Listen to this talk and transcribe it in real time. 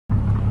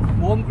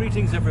Warm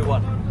greetings,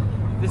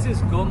 everyone. This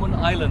is Geomun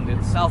Island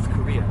in South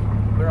Korea.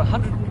 We're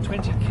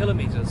 120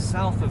 kilometers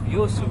south of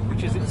Yeosu,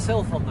 which is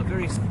itself on the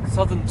very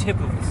southern tip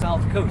of the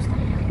south coast.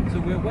 So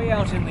we're way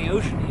out in the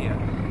ocean here.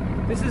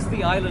 This is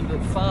the island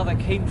that Father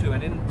came to,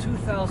 and in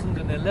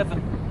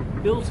 2011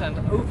 built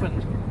and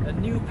opened a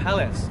new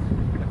palace,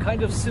 a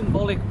kind of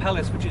symbolic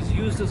palace which is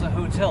used as a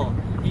hotel.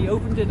 He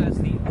opened it as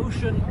the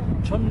Ocean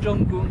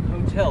Cheon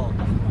Hotel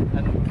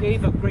and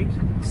gave a great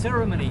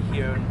ceremony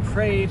here and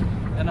prayed,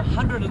 and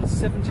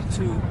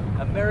 172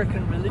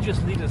 American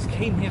religious leaders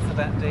came here for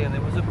that day, and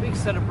there was a big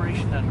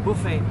celebration and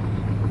buffet,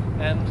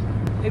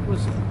 and it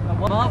was a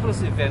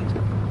marvelous event.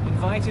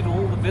 Invited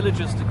all the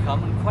villagers to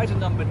come, and quite a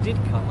number did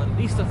come. At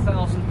least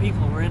 1,000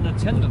 people were in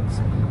attendance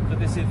for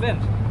this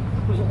event.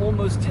 It was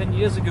almost 10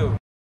 years ago.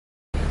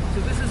 So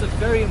this is a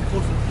very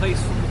important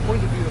place from the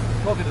point of view of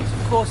Providence.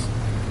 Of course,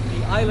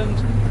 the island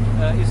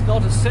is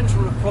not a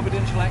center of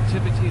providential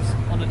activities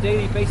on a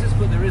daily basis,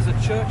 but there is a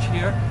church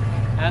here,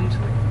 and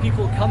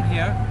people come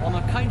here on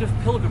a kind of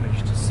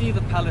pilgrimage to see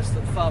the palace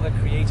that Father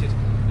created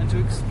and to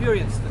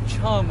experience the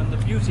charm and the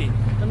beauty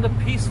and the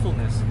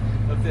peacefulness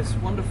of this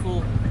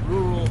wonderful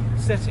rural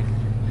setting.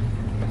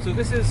 So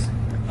this is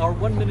our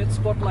 1-minute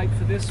spotlight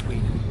for this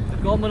week. The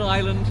Geomun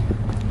Island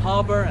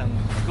Harbour and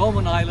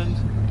Geomun Island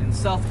in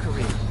South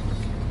Korea.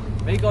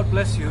 May God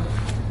bless you.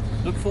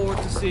 Look forward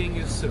to seeing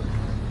you soon.